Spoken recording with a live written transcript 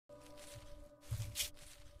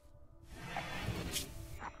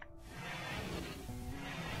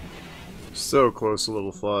So close to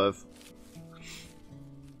level 5.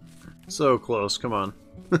 So close, come on.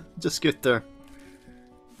 Just get there.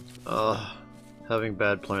 Having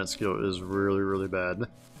bad plant skill is really, really bad.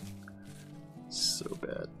 So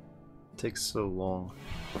bad. It takes so long.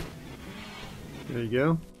 There you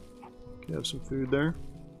go. You have some food there.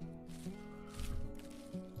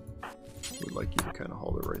 Would like you to kind of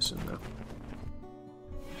haul the rice in now.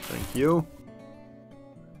 Thank you.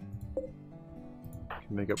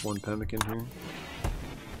 Can make up one pemmican here.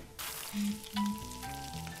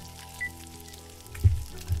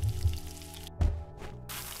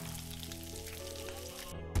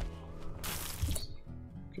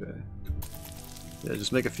 Okay. Yeah,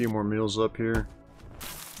 just make a few more meals up here.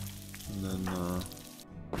 And then,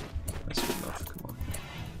 that's good enough. Come on.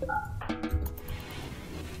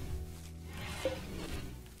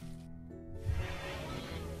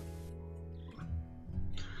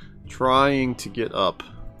 Trying to get up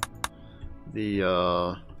the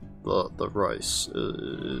rice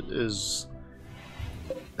is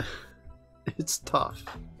it's tough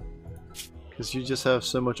because you just have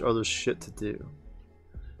so much other shit to do. You're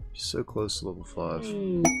so close to level 5.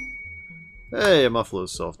 Hey, a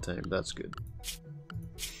Muffalo's self-tamed. That's good.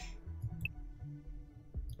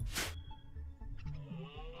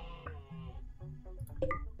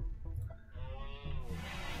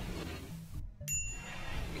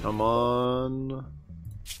 Come on.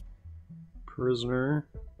 Prisoner.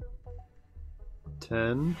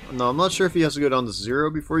 10. No, I'm not sure if he has to go down to 0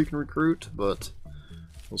 before you can recruit, but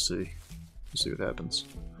we'll see. We'll see what happens.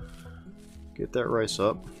 Get that rice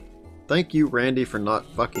up. Thank you, Randy, for not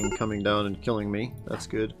fucking coming down and killing me. That's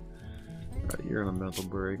good. Alright, you're on a mental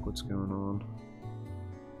break. What's going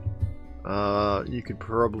on? You could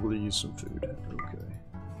probably use some food. Okay.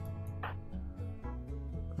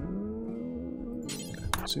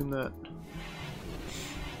 Consume that.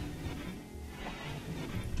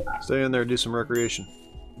 Stay in there, do some recreation.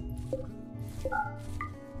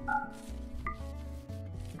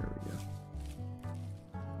 There we go.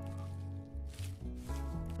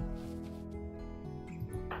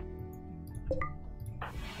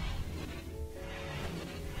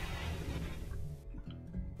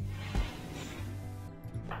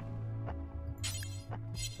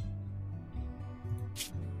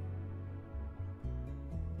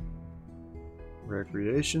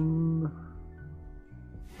 Recreation.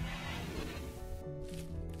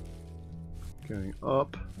 Going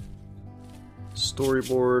up.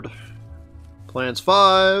 Storyboard. Plans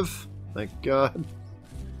 5. Thank God.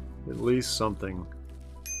 At least something.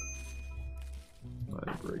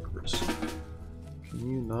 Minor break risk. Can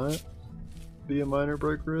you not be a minor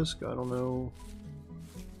break risk? I don't know.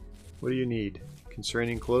 What do you need?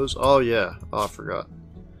 Constraining clothes? Oh yeah. Oh, I forgot.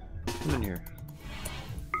 Come in here.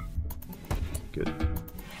 Good.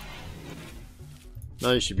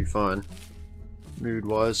 Now you should be fine. Mood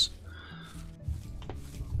wise.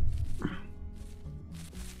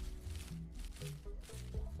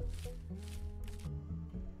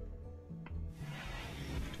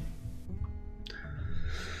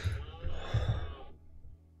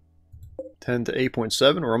 $10 to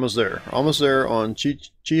 8.7. We're almost there. Almost there on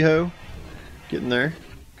Chiho. Getting there.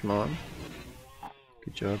 Come on.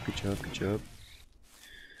 Good job, good job, good job.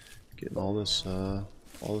 Getting all this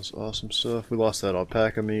awesome stuff. We lost that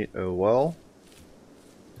alpaca meat. Oh well.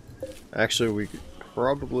 Actually, we could have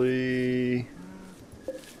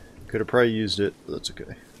probably used it, but that's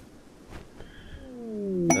okay.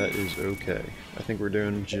 That is okay. I think we're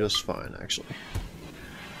doing just fine, actually.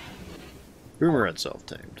 Boomerang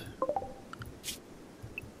self-tamed.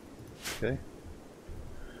 Okay.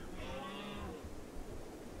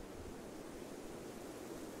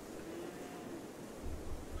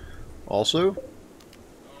 Also,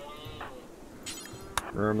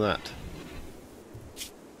 remember that.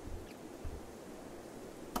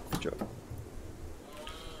 Good job.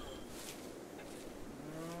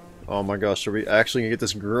 Oh my gosh, are we actually gonna get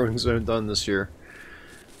this growing zone done this year?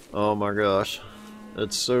 Oh my gosh.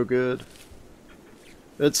 It's so good.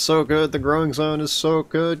 It's so good. The growing zone is so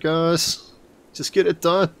good, guys. Just get it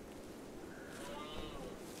done.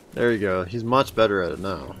 There you go. He's much better at it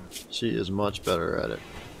now. She is much better at it.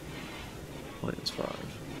 Plans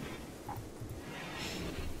 5.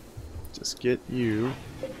 Just get you.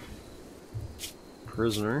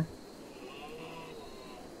 Prisoner.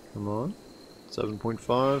 Come on.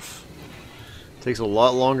 7.5. Takes a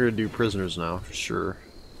lot longer to do prisoners now, for sure.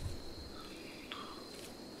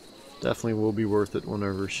 Definitely will be worth it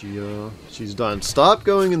whenever she's done. Stop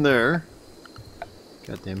going in there.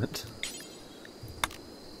 God damn it.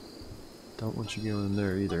 Don't want you going in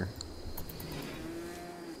there either.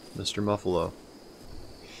 Mr. Muffalo.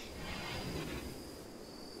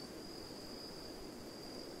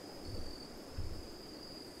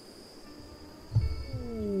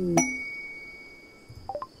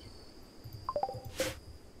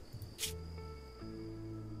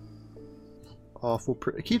 Awful.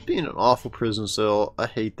 It keeps being an awful prison cell. I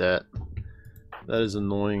hate that. That is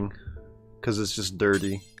annoying. Because it's just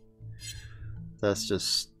dirty. That's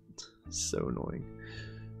just so annoying.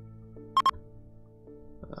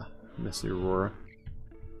 Miss the Aurora.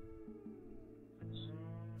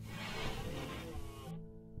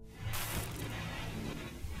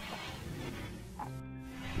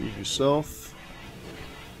 Feed yourself.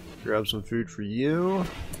 Grab some food for you.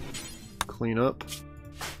 Clean up.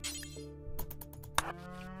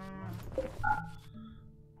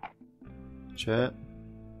 Chat.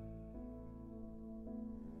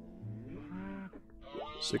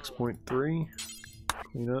 6.3.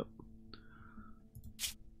 Clean up.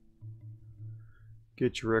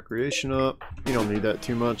 Get your recreation up. You don't need that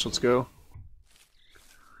too much. Let's go.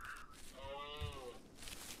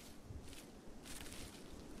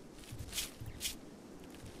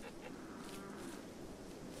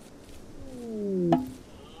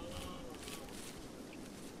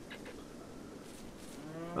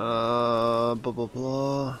 Blah blah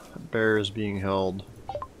blah. Bear is being held.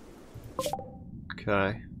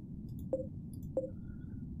 Okay.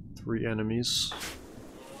 3 enemies.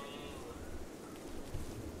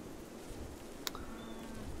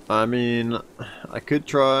 I mean, I could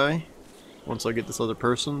try once I get this other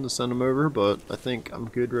person to send him over, but I think I'm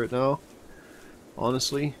good right now.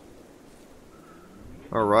 Honestly.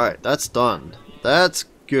 Alright, that's done. That's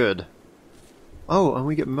good. Oh, and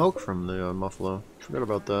we get milk from the muffalo. Forgot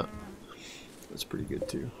about that. That's pretty good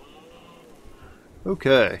too.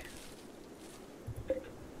 Okay.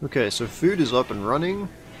 Okay, so food is up and running.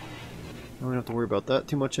 I don't have to worry about that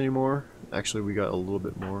too much anymore. Actually, we got a little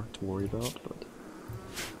bit more to worry about, but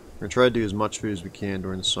we're gonna try to do as much food as we can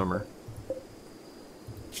during the summer.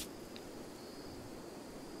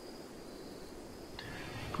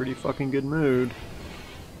 Pretty fucking good mood.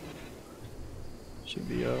 Should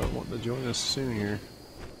be wanting to join us soon here.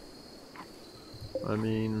 I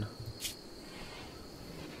mean,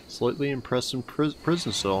 slightly impressed in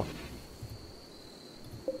prison cell.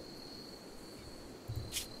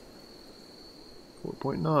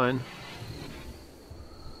 .9.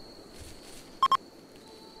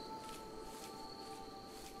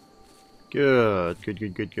 Good, good,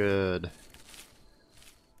 good, good, good.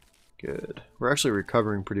 Good. We're actually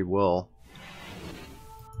recovering pretty well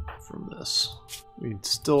from this. We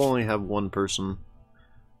still only have one person,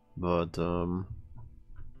 but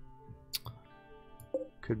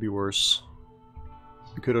could be worse.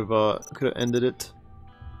 We could have ended it.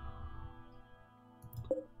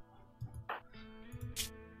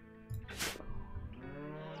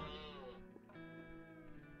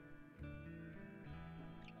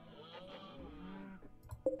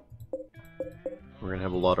 We're gonna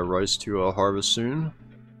have a lot of rice to harvest soon,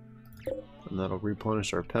 and that'll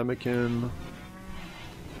replenish our pemmican.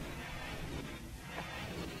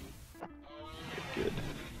 Good.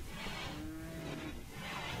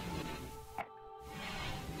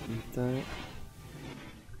 Eat that.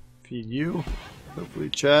 Feed you.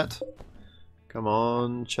 Hopefully chat. Come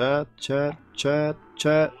on, chat, chat, chat,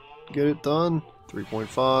 chat. Get it done.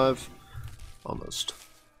 3.5. Almost.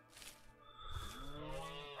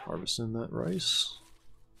 Harvesting that rice.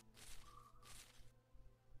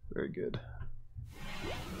 Very good.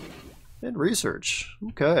 And research.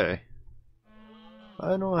 Okay.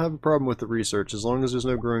 I don't have a problem with the research as long as there's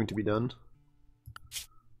no growing to be done.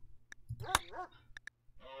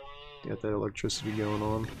 Got that electricity going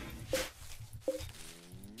on.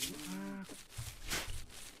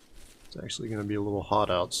 It's actually going to be a little hot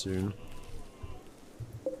out soon.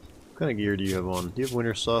 What kind of gear do you have on? Do you have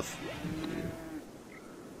winter stuff?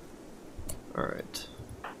 Alright.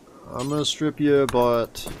 I'm gonna strip you,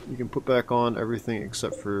 but you can put back on everything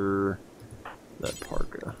except for that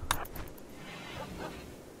parka.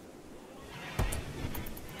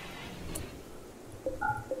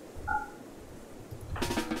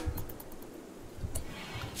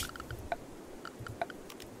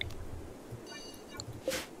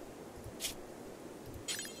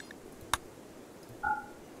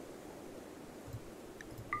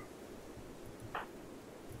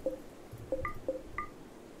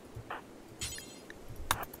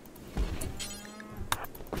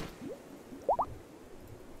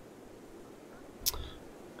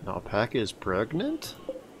 An alpaca is pregnant?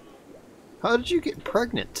 How did you get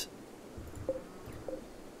pregnant?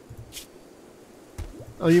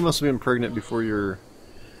 Oh, you must have been pregnant before your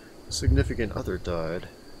significant other died.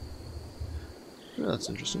 Yeah, that's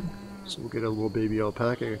interesting. So we'll get a little baby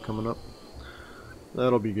alpaca coming up.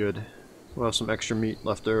 That'll be good. We'll have some extra meat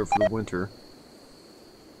left over for the winter.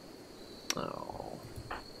 Oh.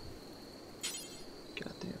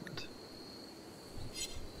 God damn it.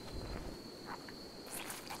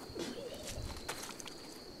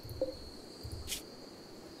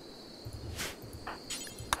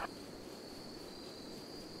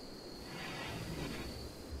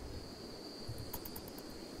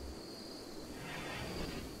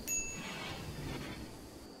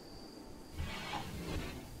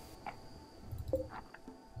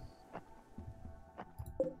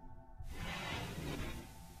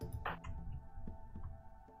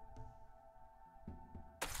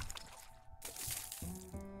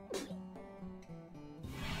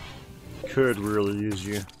 could really use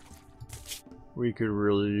you. We could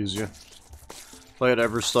really use you. If I had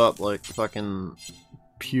ever stopped, like, fucking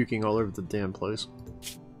puking all over the damn place.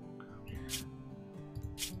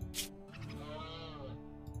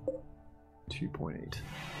 .8.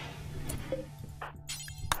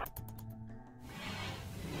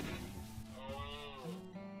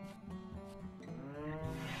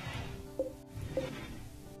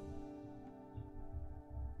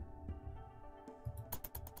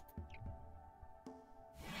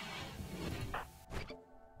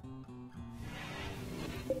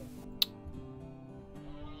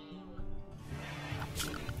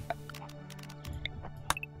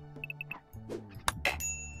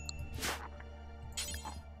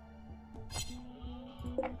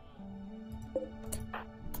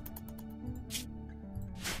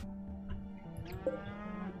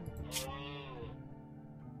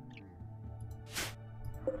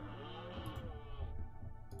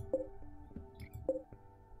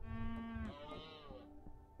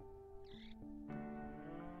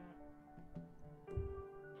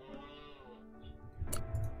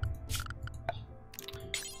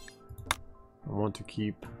 I want to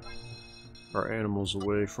keep our animals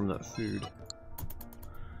away from that food.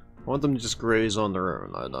 I want them to just graze on their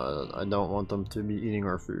own. I don't want them to be eating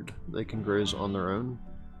our food. They can graze on their own.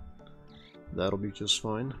 That'll be just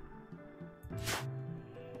fine.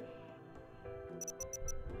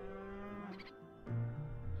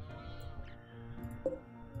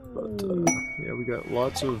 But, yeah, we got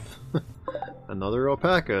lots of... another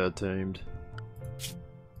alpaca tamed.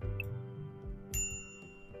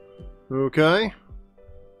 Okay.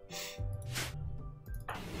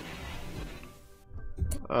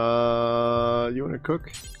 You wanna cook?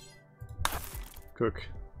 Cook.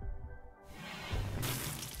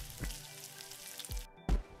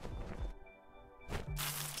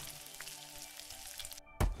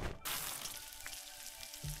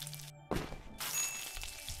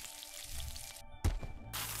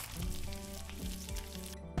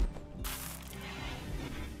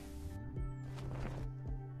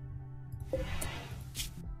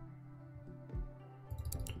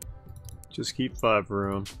 Just keep 5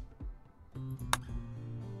 around.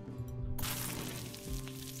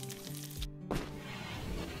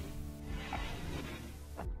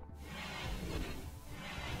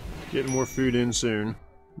 Getting more food in soon.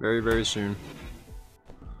 Very, very soon.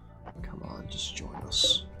 Come on, just join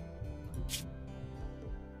us.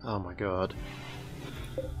 Oh my god.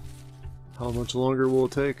 How much longer will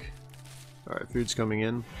it take? Alright, food's coming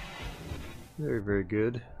in. Very, very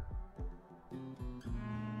good.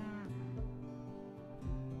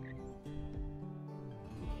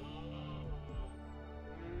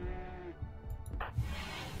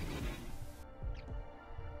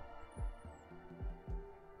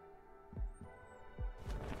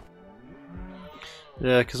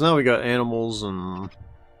 Yeah, because now we got animals and...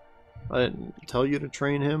 I didn't tell you to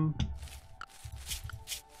train him.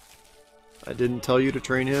 I didn't tell you to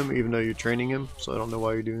train him, even though you're training him, so I don't know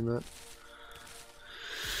why you're doing that.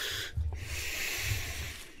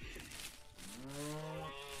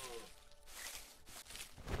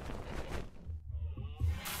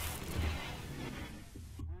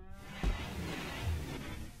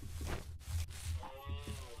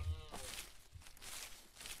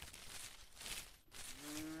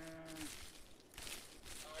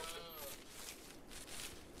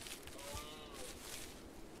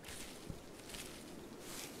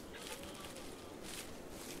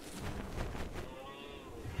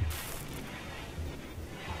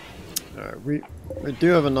 Alright, we do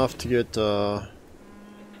have enough to get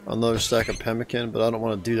another stack of pemmican, but I don't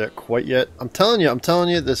want to do that quite yet. I'm telling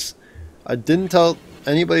you, this... I didn't tell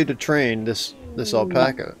anybody to train this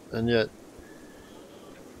alpaca, and yet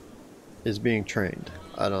is being trained.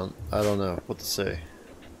 I don't know what to say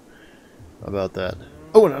about that.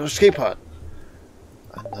 Oh, another escape pod!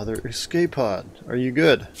 Another escape pod. Are you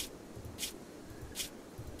good?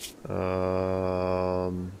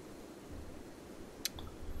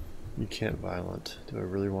 You can't violent. Do I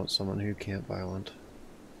really want someone who can't violent?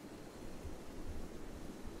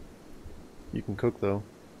 You can cook though.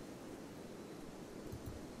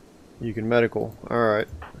 You can medical. Alright.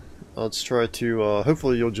 Let's try to,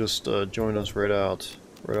 hopefully you'll just join us right off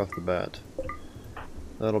the bat.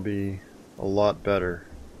 That'll be a lot better.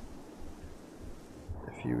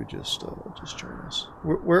 If you would just join us.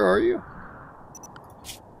 Where are you?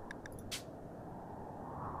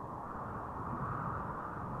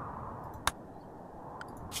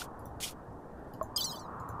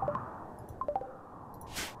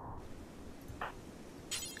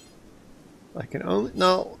 I can only...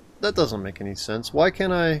 No, that doesn't make any sense. Why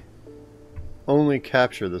can't I only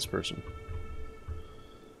capture this person?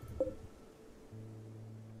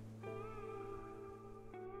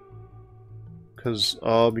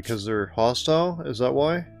 Because they're hostile? Is that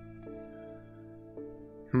why?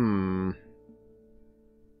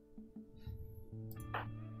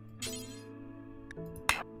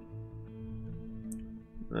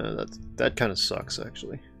 That kind of sucks,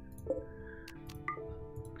 actually.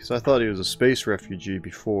 Because I thought he was a space refugee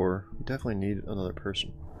before. We definitely need another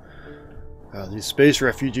person. These space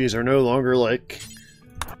refugees are no longer like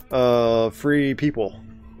free people.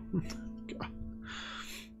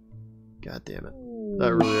 God damn it.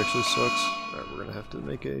 That really actually sucks. Alright, we're gonna have to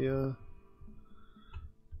make a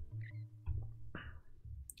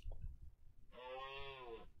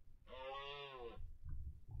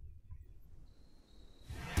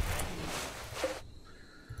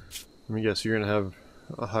let me guess, you're gonna have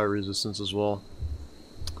a high resistance as well.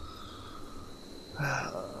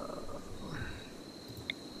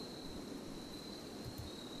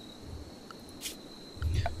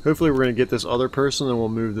 Hopefully we're going to get this other person, and we'll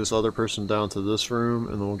move this other person down to this room,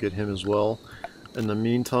 and then we'll get him as well. In the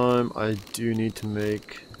meantime, I do need to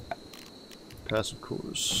make passive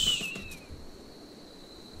coolers.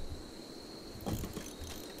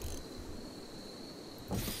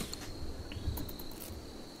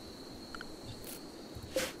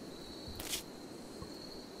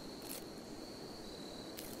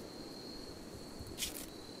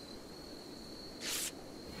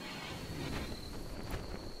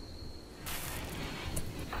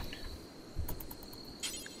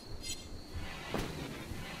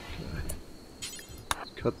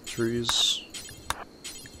 Cut the trees.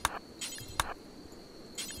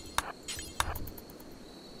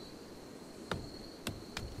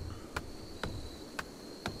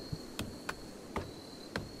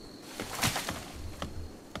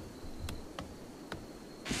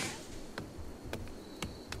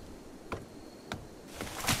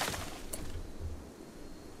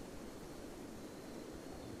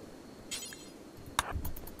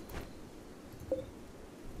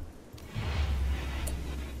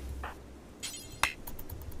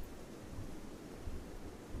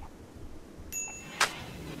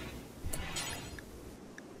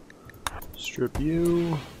 Strip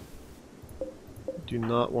you. Do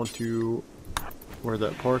not want to wear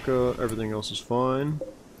that parka. Everything else is fine.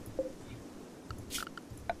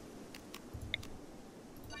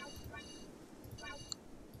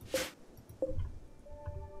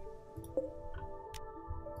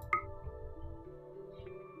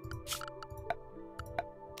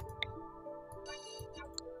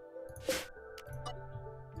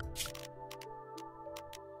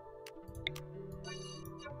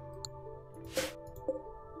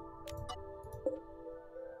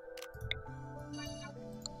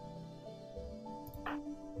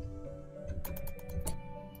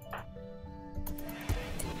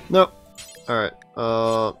 No. Alright,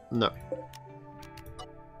 no.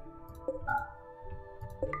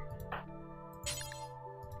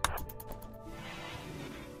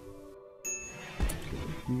 Okay,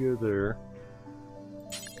 you go there.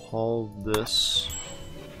 Haul this.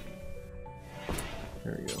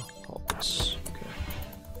 There we go. Haul this. Okay.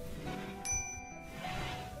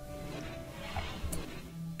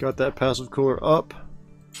 Got that passive cooler up.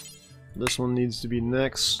 This one needs to be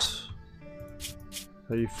next.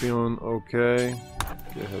 How you feeling? Okay.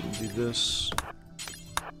 Go ahead and do this.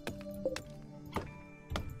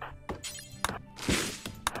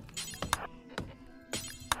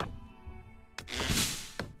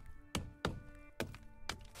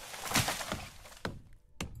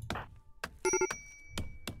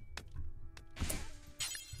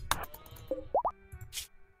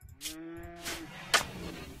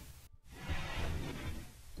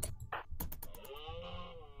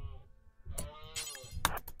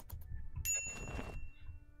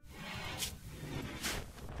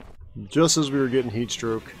 Just as we were getting heat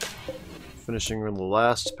stroke, finishing on the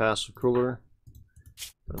last passive cooler,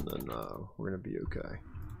 and then we're gonna be okay.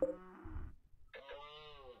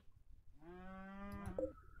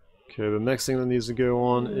 Okay, the next thing that needs to go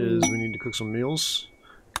on is we need to cook some meals.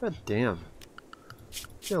 God damn.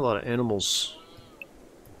 Got a lot of animals.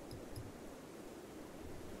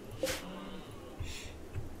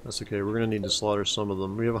 That's okay, we're gonna need to slaughter some of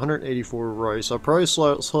them. We have 184 rice. I'll probably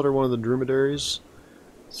slaughter one of the dromedaries.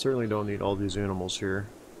 Certainly don't need all these animals here.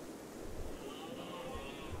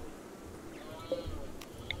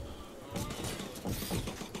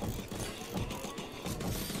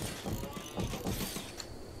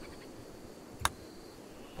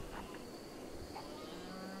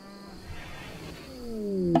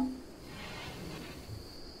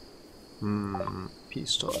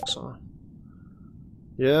 Peace talks, huh?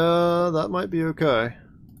 Yeah, that might be okay.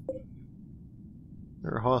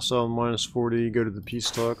 They're hostile -40, go to the peace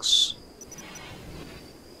talks.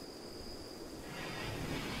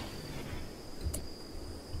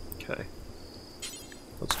 Okay.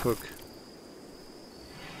 Let's cook.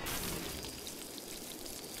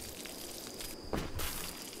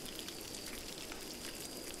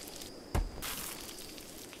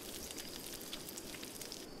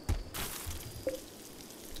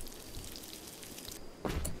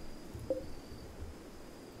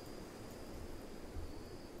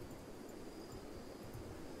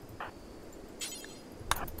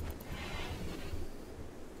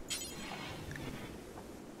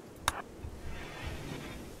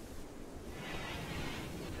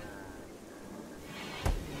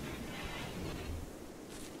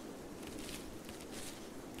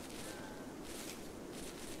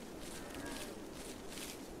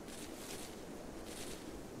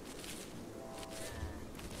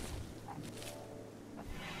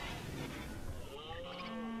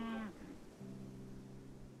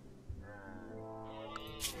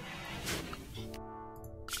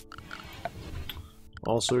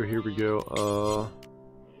 Also, here we go.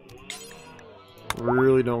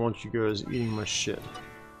 Really don't want you guys eating my shit.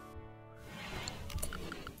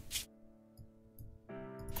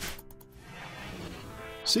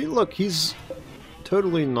 See, look, he's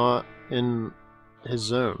totally not in his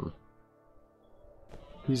zone.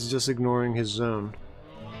 He's just ignoring his zone.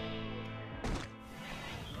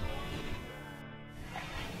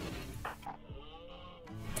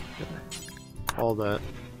 Okay. All that.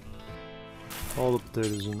 All the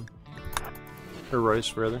potatoes in. Or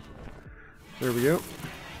rice, rather. There we go.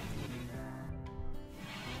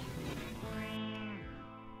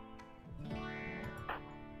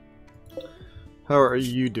 How are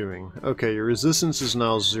you doing? Okay, your resistance is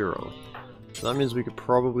now 0. So that means we could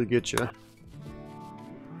probably get you.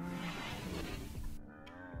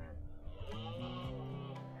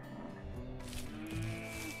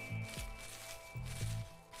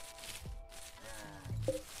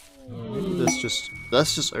 Maybe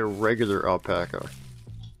that's just a regular alpaca.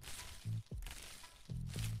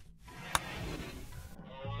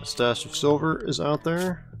 A stash of silver is out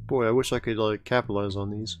there. Boy, I wish I could like capitalize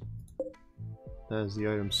on these. That is the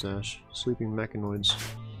item stash. Sleeping mechanoids.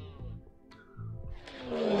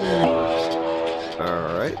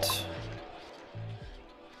 Alright.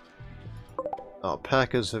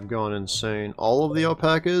 Alpacas have gone insane. All of the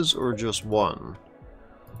alpacas or just one?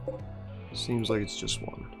 Seems like it's just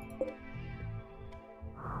one.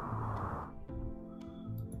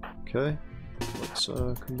 Okay. Let's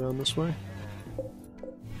come down this way.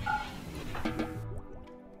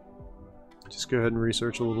 Just go ahead and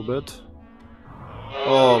research a little bit.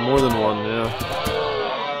 Oh, more than one, yeah.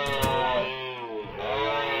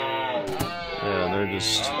 Yeah, they're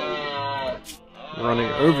just running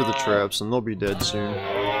over the traps and they'll be dead soon.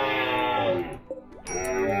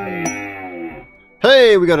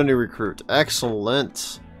 Hey, we got a new recruit.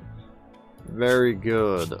 Excellent. Very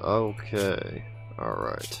good. Okay.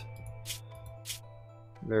 Alright.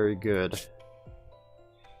 Very good.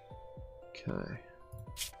 Okay.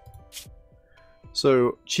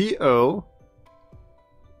 So, Chi-O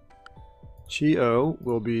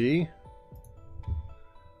will be...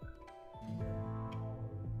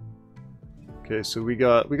 Okay, so we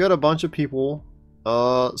got a bunch of people.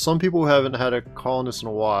 Some people haven't had a colonist in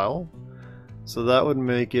a while. So that would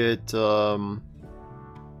make it, that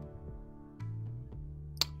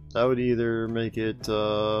would either make it,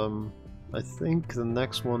 I think the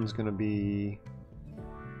next one's gonna be...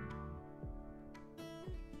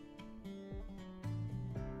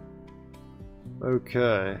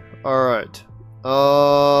 Okay, alright.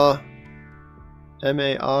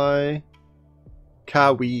 M-A-I...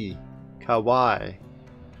 Kawi. Kawai.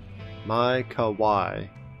 My Kawai.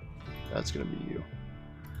 That's gonna be you.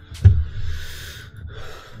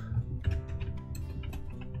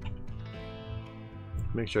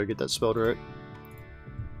 Make sure I get that spelled right.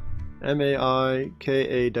 M-A-I-K-A-W-A-I-I.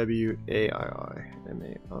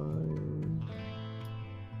 M-A-I...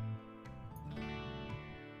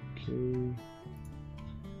 Okay...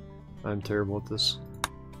 I'm terrible at this.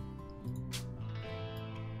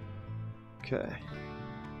 Okay.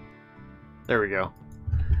 There we go.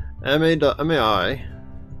 M-A-I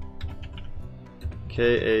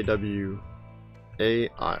K-A-W-A-I-I.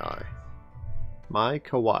 My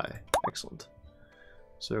Kawaii. Excellent.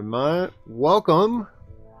 So welcome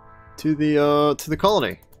to the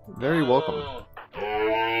colony. Very welcome.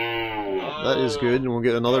 That is good, and we'll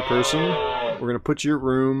get another person. We're gonna put your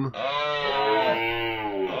room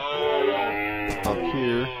up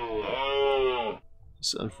here.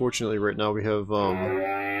 So unfortunately, right now we have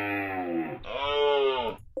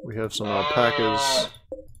some alpacas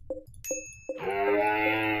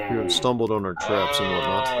who have stumbled on our traps and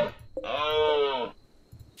whatnot,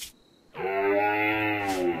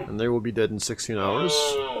 and they will be dead in 16 hours.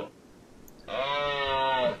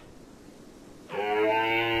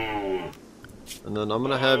 And then I'm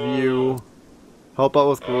gonna have you help out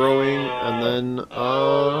with growing, and then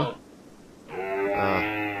I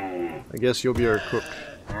guess you'll be our cook.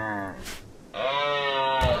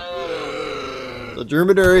 The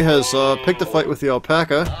dromedary has picked a fight with the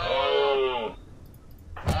alpaca.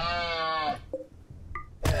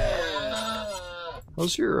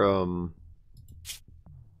 How's your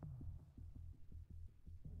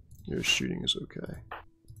shooting is okay.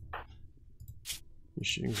 Your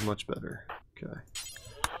shooting's much better. Okay.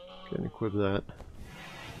 Go and equip that.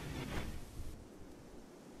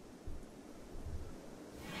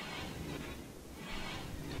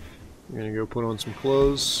 You're gonna go put on some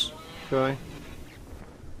clothes. Okay.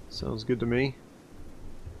 Sounds good to me.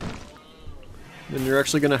 Then you're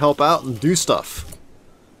actually gonna help out and do stuff.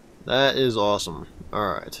 That is awesome.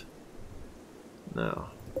 Alright. Now.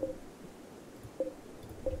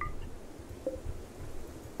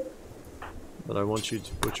 But I want you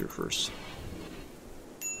to butcher first.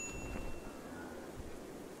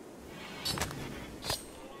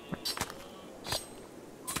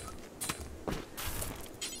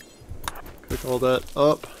 Cook all that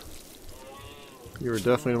up. You are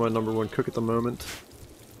definitely my #1 cook at the moment.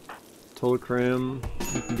 Tolokram,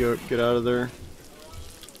 you can go get out of there.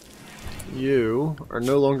 You are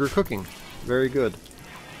no longer cooking. Very good.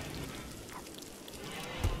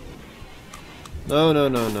 No, no,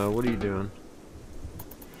 no, no. What are you doing?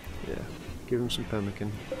 Yeah, give him some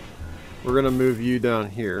pemmican. We're gonna move you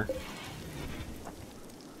down here.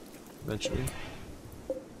 Eventually.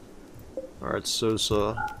 Alright,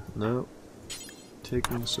 Sosa. No.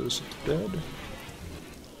 Taking Sosa to bed.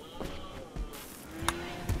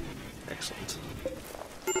 Excellent.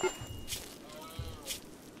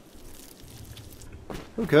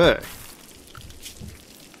 Okay.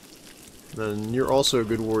 Then you're also a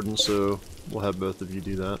good warden, so we'll have both of you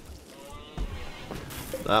do that.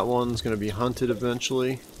 That one's going to be hunted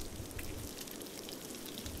eventually.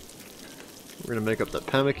 We're going to make up that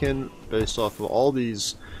pemmican based off of all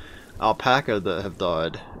these alpaca that have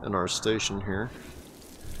died in our station here.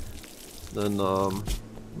 Then,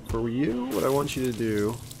 for you, what I want you to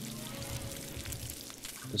do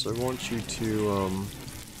is I want you to,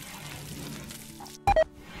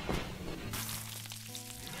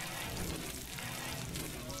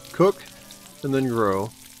 cook, and then grow,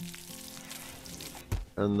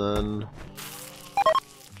 and then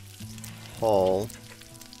haul.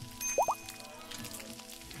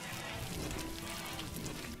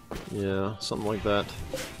 Yeah, something like that.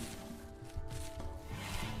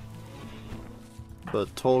 But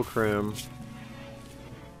Tolokram,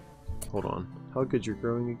 hold on. How good you're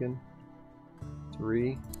growing again?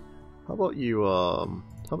 3. How about you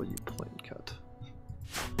plain cut?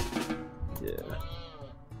 Yeah.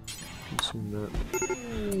 Consume that.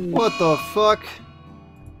 What the fuck?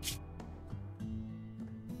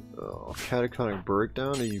 Oh, catatonic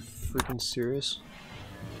breakdown? Are you freaking serious?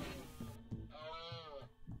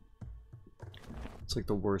 It's like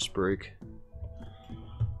the worst break.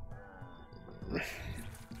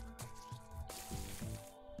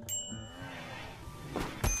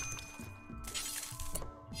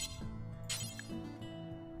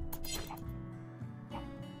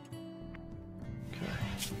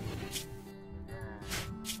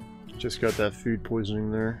 Just got that food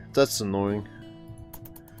poisoning there. That's annoying.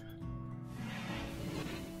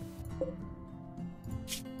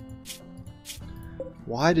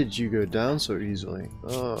 Why did you go down so easily?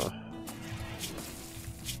 Was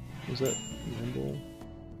that nimble?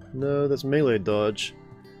 No, that's melee dodge.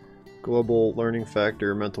 Global learning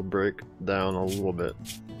factor, mental break down a little bit.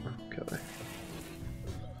 Okay.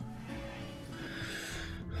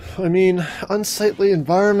 I mean, unsightly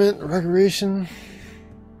environment, recreation.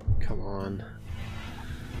 Come on.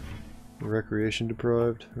 Recreation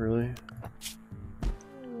deprived, really?